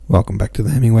Welcome back to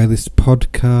the Hemingway List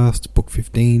podcast, book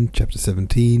 15, chapter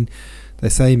 17. They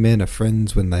say men are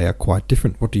friends when they are quite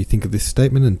different. What do you think of this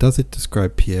statement, and does it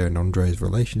describe Pierre and Andre's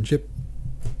relationship?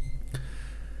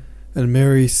 And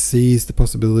Mary sees the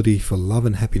possibility for love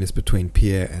and happiness between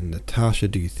Pierre and Natasha.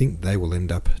 Do you think they will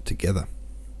end up together?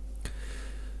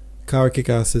 Kara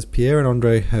Kikar says, Pierre and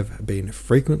Andre have been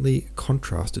frequently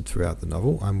contrasted throughout the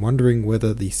novel. I'm wondering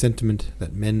whether the sentiment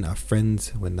that men are friends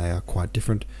when they are quite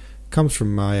different comes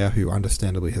from Maya, who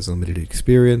understandably has limited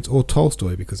experience, or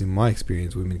Tolstoy, because in my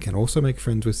experience women can also make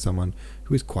friends with someone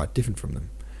who is quite different from them.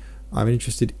 I'm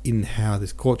interested in how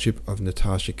this courtship of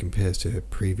Natasha compares to her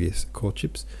previous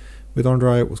courtships. With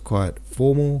Andre it was quite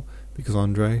formal, because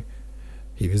Andre,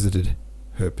 he visited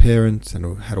her parents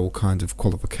and had all kinds of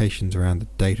qualifications around the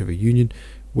date of a union.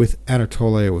 With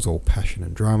Anatole it was all passion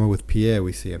and drama. With Pierre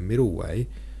we see a middle way.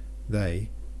 They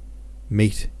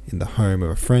meet in the home of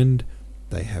a friend.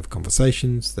 They have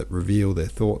conversations that reveal their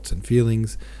thoughts and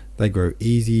feelings. They grow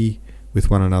easy with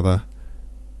one another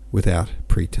without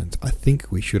pretense. I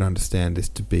think we should understand this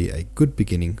to be a good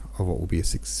beginning of what will be a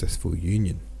successful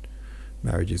union.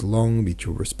 Marriage is long,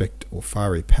 mutual respect or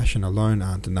fiery passion alone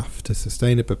aren't enough to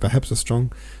sustain it, but perhaps a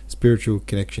strong spiritual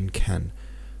connection can.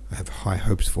 I have high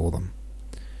hopes for them.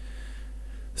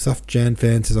 Suf Jan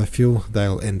fan says, I feel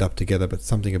they'll end up together, but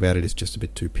something about it is just a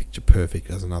bit too picture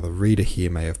perfect, as another reader here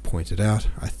may have pointed out.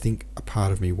 I think a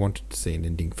part of me wanted to see an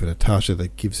ending for Natasha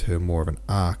that gives her more of an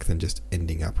arc than just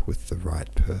ending up with the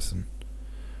right person.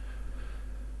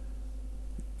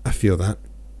 I feel that.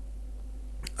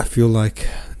 I feel like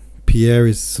Pierre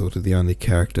is sort of the only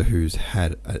character who's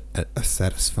had a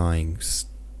satisfying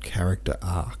character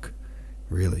arc,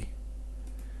 really.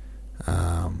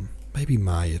 Maybe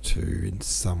Maya too in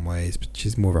some ways, but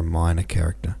she's more of a minor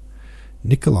character.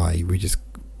 Nikolai, we just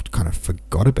kind of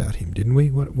forgot about him, didn't we?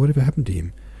 Whatever happened to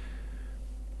him?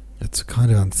 It's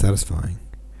kind of unsatisfying.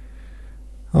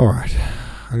 Alright,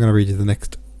 I'm going to read you the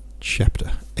next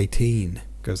chapter. 18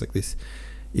 goes like this.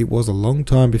 It was a long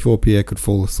time before Pierre could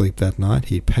fall asleep that night.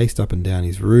 He paced up and down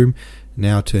his room,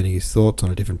 now turning his thoughts on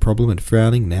a different problem and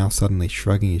frowning, now suddenly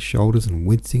shrugging his shoulders and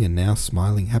wincing, and now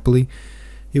smiling happily.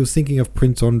 He was thinking of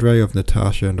Prince Andre, of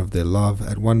Natasha, and of their love,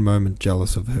 at one moment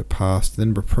jealous of her past,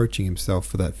 then reproaching himself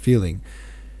for that feeling.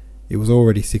 It was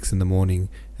already 6 a.m,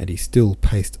 and he still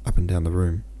paced up and down the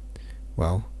room.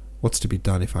 Well, what's to be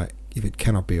done if it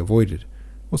cannot be avoided?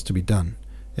 What's to be done?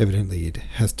 Evidently it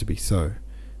has to be so,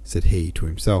 said he to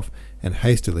himself, and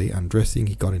hastily undressing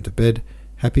he got into bed,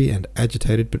 happy and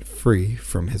agitated but free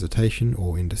from hesitation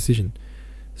or indecision.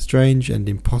 Strange and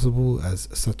impossible as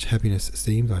such happiness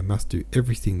seems, I must do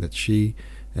everything that she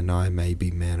and I may be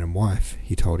man and wife,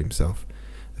 he told himself.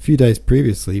 A few days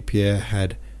previously Pierre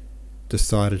had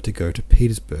decided to go to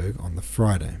Petersburg on the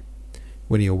Friday.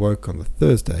 When he awoke on the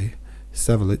Thursday,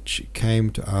 Savelich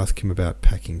came to ask him about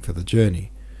packing for the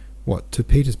journey. What, to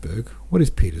Petersburg? What is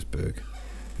Petersburg?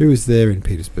 Who is there in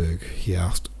Petersburg? He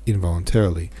asked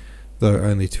involuntarily, though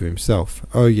only to himself.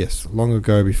 Oh yes, long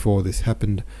ago before this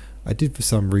happened, I did for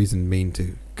some reason mean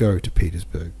to go to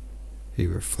Petersburg, he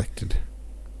reflected.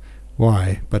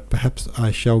 Why, but perhaps I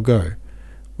shall go.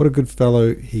 What a good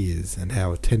fellow he is, and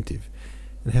how attentive,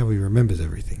 and how he remembers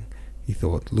everything, he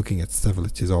thought, looking at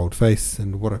Savelich's old face,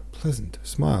 and what a pleasant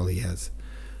smile he has.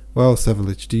 Well,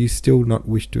 Savelich, do you still not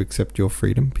wish to accept your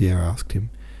freedom? Pierre asked him.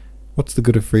 What's the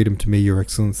good of freedom to me, your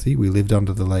excellency? We lived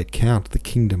under the late count, the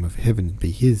kingdom of heaven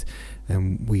be his,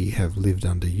 and we have lived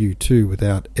under you too,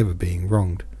 without ever being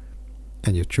wronged.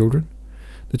 And your children?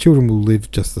 The children will live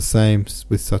just the same,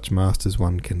 with such masters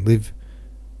one can live.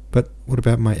 But what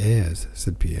about my heirs?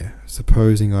 Said Pierre.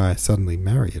 Supposing I suddenly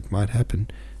marry, it might happen,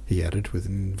 he added with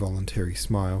an involuntary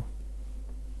smile.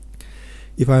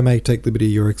 If I may take liberty,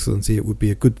 your excellency, it would be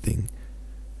a good thing.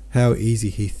 How easy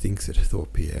he thinks it,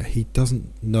 thought Pierre. He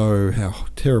doesn't know how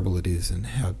terrible it is, and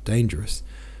how dangerous.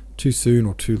 Too soon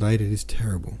or too late it is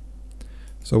terrible.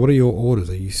 So what are your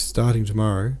orders? Are you starting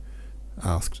tomorrow?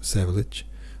 Asked Savelich.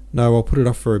 No, I'll put it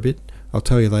off for a bit. I'll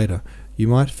tell you later. You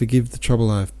might forgive the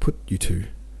trouble I have put you to,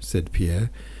 said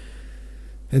Pierre.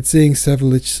 And seeing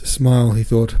Savelich's smile, he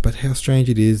thought, but how strange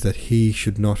it is that he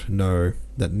should not know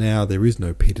that now there is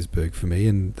no Petersburg for me,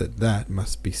 and that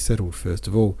must be settled first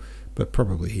of all. But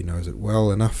probably he knows it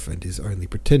well enough and is only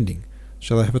pretending.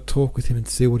 Shall I have a talk with him and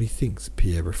see what he thinks?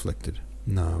 Pierre reflected.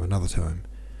 No, another time.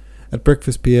 At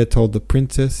breakfast Pierre told the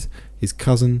princess, his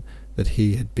cousin, that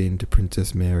he had been to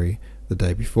Princess Mary the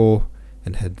day before,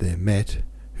 and had there met,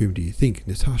 whom do you think,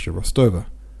 Natasha Rostova.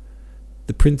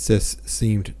 The princess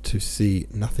seemed to see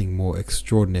nothing more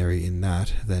extraordinary in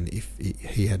that than if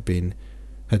he had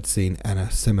seen Anna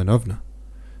Semenovna.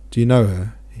 Do you know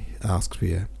her? asked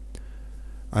Pierre.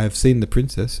 I have seen the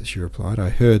princess, she replied. I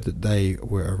heard that they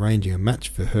were arranging a match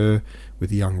for her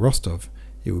with young Rostov.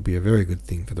 It would be a very good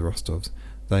thing for the Rostovs.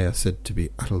 They are said to be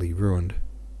utterly ruined.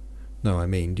 No, I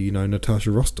mean, do you know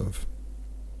Natasha Rostov?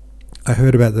 I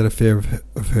heard about that affair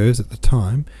of hers at the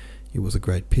time. It was a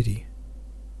great pity.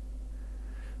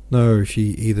 No,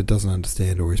 she either doesn't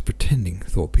understand or is pretending,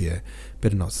 thought Pierre.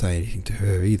 Better not say anything to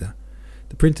her either.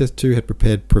 The princess too had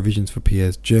prepared provisions for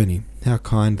Pierre's journey. How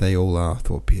kind they all are,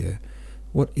 thought Pierre.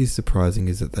 What is surprising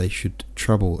is that they should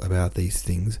trouble about these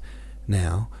things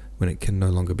now, when it can no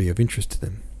longer be of interest to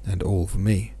them, and all for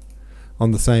me.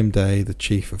 On the same day, the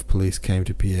chief of police came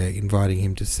to Pierre, inviting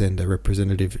him to send a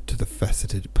representative to the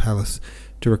faceted palace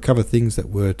to recover things that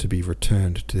were to be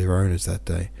returned to their owners that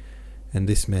day. And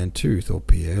this man too, thought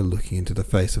Pierre, looking into the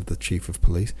face of the chief of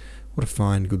police. What a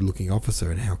fine, good-looking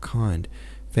officer, and how kind.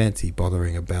 Fancy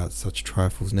bothering about such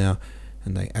trifles now,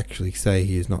 and they actually say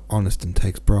he is not honest and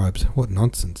takes bribes. What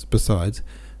nonsense. Besides,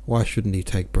 why shouldn't he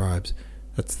take bribes?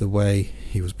 That's the way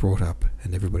he was brought up,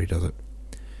 and everybody does it.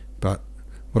 But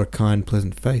what a kind,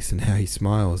 pleasant face, and how he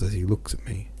smiles as he looks at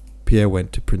me. Pierre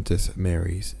went to Princess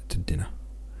Mary's to dinner.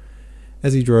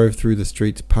 As he drove through the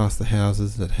streets past the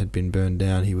houses that had been burned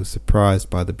down, he was surprised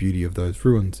by the beauty of those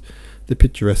ruins. The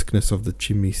picturesqueness of the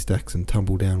chimney stacks and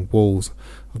tumble-down walls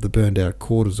of the burned-out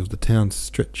quarters of the town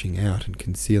stretching out and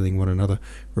concealing one another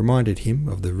reminded him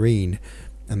of the Rhine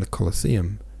and the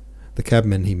Colosseum. The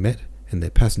cabmen he met and their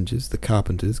passengers, the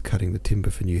carpenters cutting the timber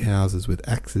for new houses with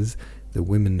axes, the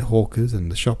women hawkers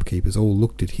and the shopkeepers all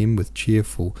looked at him with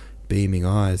cheerful, beaming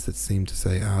eyes that seemed to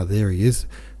say, "Ah, there he is.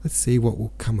 Let's see what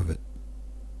will come of it."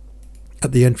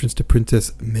 At the entrance to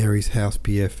Princess Mary's house,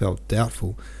 Pierre felt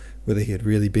doubtful whether he had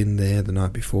really been there the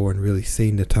night before and really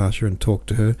seen Natasha and talked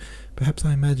to her. Perhaps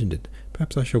I imagined it.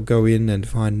 Perhaps I shall go in and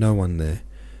find no one there.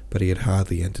 But he had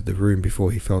hardly entered the room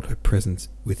before he felt her presence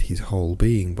with his whole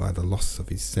being by the loss of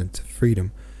his sense of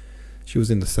freedom. She was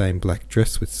in the same black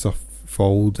dress with soft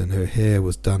folds, and her hair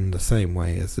was done the same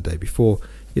way as the day before,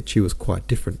 yet she was quite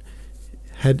different.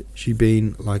 Had she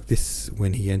been like this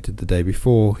when he entered the day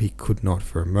before, he could not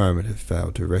for a moment have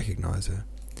failed to recognize her.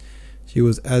 She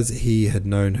was as he had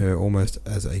known her, almost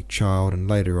as a child, and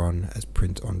later on as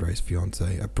Prince Andrei's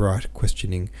fiancée. A bright,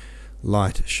 questioning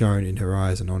light shone in her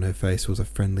eyes, and on her face was a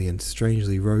friendly and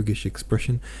strangely roguish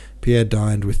expression. Pierre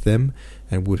dined with them,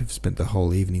 and would have spent the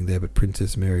whole evening there, but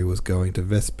Princess Mary was going to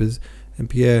vespers, and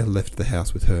Pierre left the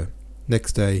house with her.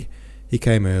 Next day he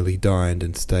came early, dined,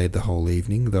 and stayed the whole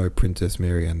evening, though Princess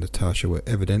Mary and Natasha were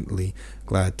evidently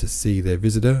glad to see their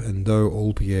visitor, and though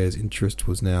all Pierre's interest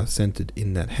was now centred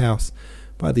in that house.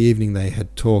 By the evening they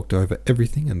had talked over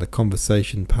everything, and the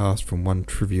conversation passed from one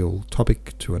trivial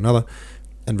topic to another,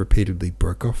 and repeatedly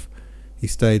broke off. He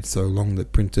stayed so long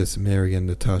that Princess Mary and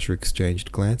Natasha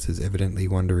exchanged glances, evidently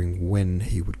wondering when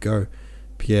he would go.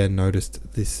 Pierre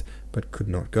noticed this, but could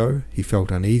not go. He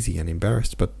felt uneasy and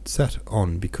embarrassed, but sat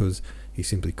on because he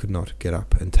simply could not get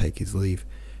up and take his leave.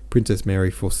 Princess Mary,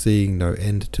 foreseeing no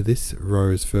end to this,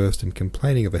 rose first, and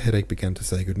complaining of a headache, began to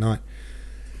say good night.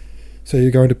 "So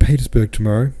you're going to Petersburg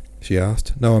tomorrow?" she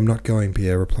asked. "No, I'm not going,"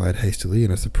 Pierre replied hastily,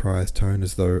 in a surprised tone,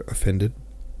 as though offended.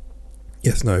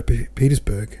 "Yes, no,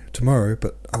 Petersburg tomorrow,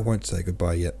 but I won't say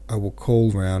goodbye yet. I will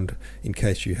call round in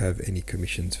case you have any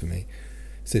commissions for me,"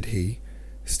 said he,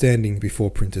 standing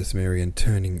before Princess Mary and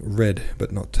turning red,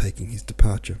 but not taking his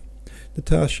departure.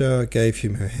 Natasha gave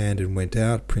him her hand and went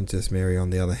out. Princess Mary, on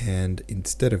the other hand,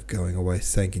 instead of going away,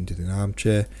 sank into an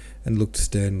armchair and looked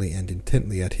sternly and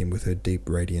intently at him with her deep,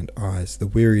 radiant eyes. The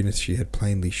weariness she had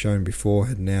plainly shown before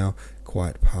had now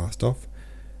quite passed off.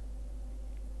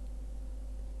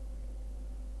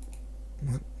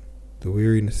 What? The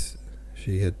weariness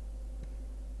she had...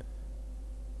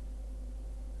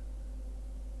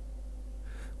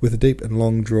 With a deep and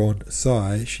long-drawn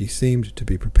sigh, she seemed to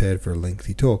be prepared for a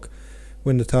lengthy talk.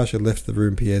 When Natasha left the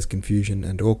room, Pierre's confusion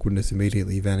and awkwardness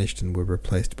immediately vanished and were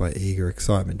replaced by eager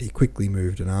excitement. He quickly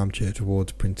moved an armchair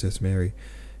towards Princess Mary.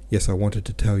 "Yes, I wanted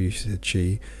to tell you," said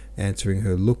she, answering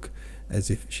her look as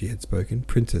if she had spoken.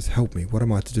 "Princess, help me. What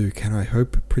am I to do? Can I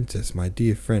hope? Princess, my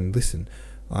dear friend, listen.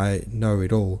 I know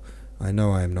it all. I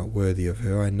know I am not worthy of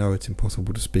her. I know it's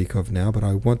impossible to speak of now, but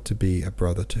I want to be a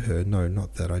brother to her. No,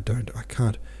 not that. I don't. I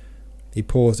can't." He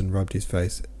paused and rubbed his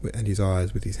face and his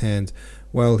eyes with his hands.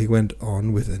 Well, he went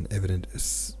on with an evident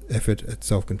effort at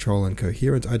self-control and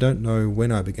coherence. "I don't know when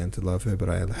I began to love her, but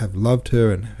I have loved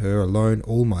her and her alone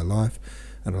all my life,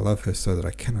 and I love her so that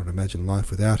I cannot imagine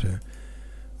life without her.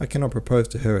 I cannot propose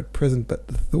to her at present, but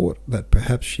the thought that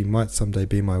perhaps she might some day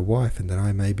be my wife, and that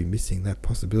I may be missing that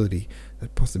possibility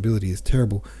is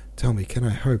terrible. Tell me, can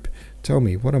I hope? Tell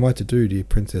me, what am I to do, dear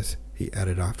princess?" he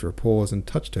added after a pause, and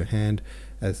touched her hand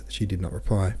as she did not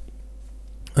reply.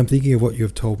 "I'm thinking of what you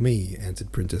have told me,"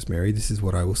 answered Princess Mary. "This is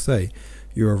what I will say.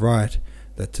 You are right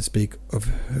that to speak to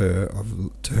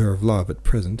her of love at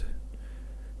present."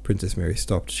 Princess Mary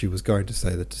stopped. She was going to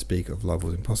say that to speak of love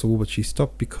was impossible, but she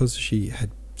stopped because she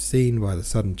had seen by the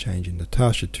sudden change in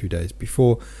Natasha 2 days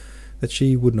before that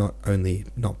she would not only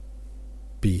not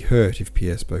be hurt if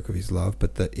Pierre spoke of his love,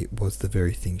 but that it was the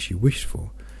very thing she wished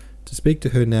for. "To speak to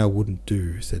her now wouldn't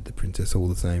do," said the princess all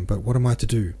the same. "But what am I to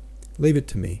do?" "Leave it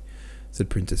to me," said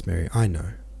Princess Mary. "I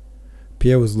know."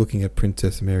 Pierre was looking at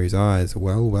Princess Mary's eyes.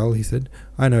 Well, he said,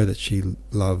 "I know that she will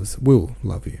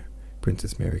love you."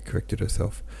 Princess Mary corrected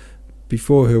herself.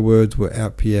 Before her words were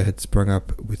out, Pierre had sprung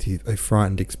up with a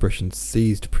frightened expression,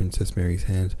 seized Princess Mary's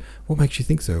hand. "What makes you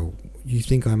think so? You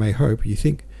think I may hope? You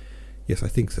think—" "Yes, I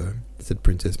think so," said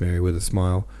Princess Mary with a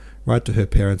smile. "Write to her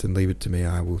parents and leave it to me.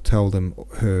 I will tell them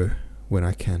her when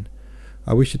I can.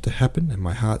 I wish it to happen, and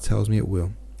my heart tells me it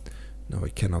will." "No,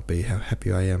 it cannot be. How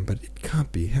happy I am. But it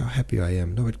can't be. How happy I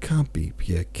am. No, it can't be,"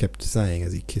 Pierre kept saying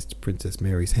as he kissed Princess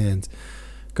Mary's hands.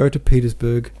 "Go to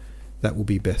Petersburg. That will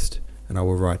be best, and I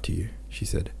will write to you," she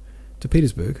said. "To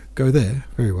Petersburg? Go there?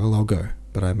 Very well, I'll go,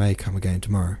 but I may come again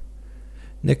tomorrow."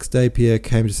 Next day Pierre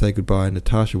came to say goodbye.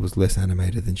 Natasha was less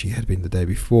animated than she had been the day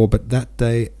before, but that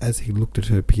day, as he looked at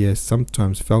her, Pierre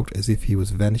sometimes felt as if he was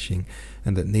vanishing,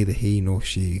 and that neither he nor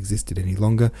she existed any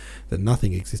longer, that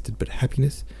nothing existed but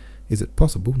happiness. "Is it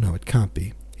possible? No, it can't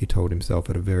be," he told himself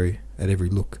at every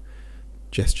look,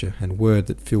 gesture, and word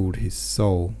that filled his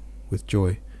soul with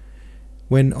joy.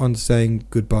 When, on saying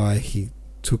goodbye, he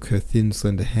took her thin,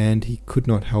 slender hand, he could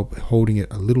not help holding it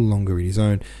a little longer in his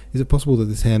own. "Is it possible that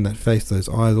this hand, that face, those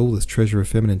eyes, all this treasure of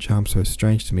feminine charm so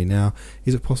strange to me now,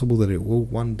 is it possible that it will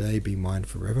one day be mine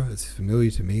forever, as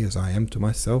familiar to me as I am to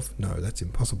myself? No, that's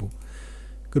impossible."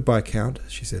 "Goodbye, Count,"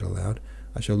 she said aloud.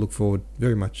 "I shall look forward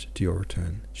very much to your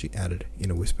return," she added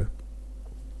in a whisper.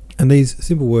 And these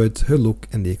simple words, her look,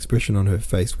 and the expression on her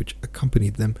face which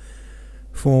accompanied them,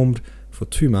 formed for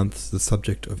 2 months the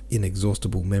subject of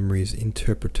inexhaustible memories,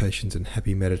 interpretations, and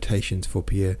happy meditations for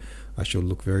Pierre. "I shall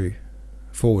look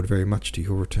forward very much to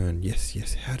your return." Yes,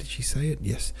 how did she say it?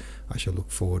 Yes, "I shall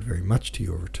look forward very much to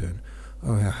your return.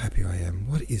 Oh, how happy I am.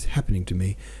 What is happening to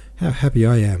me? How happy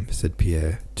I am," said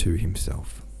Pierre to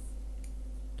himself.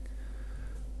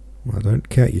 "Well, don't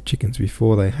count your chickens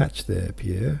before they hatch there,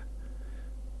 Pierre.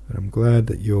 But I'm glad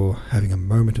that you're having a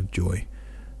moment of joy.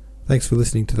 Thanks for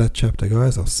listening to that chapter,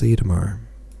 guys. I'll see you tomorrow.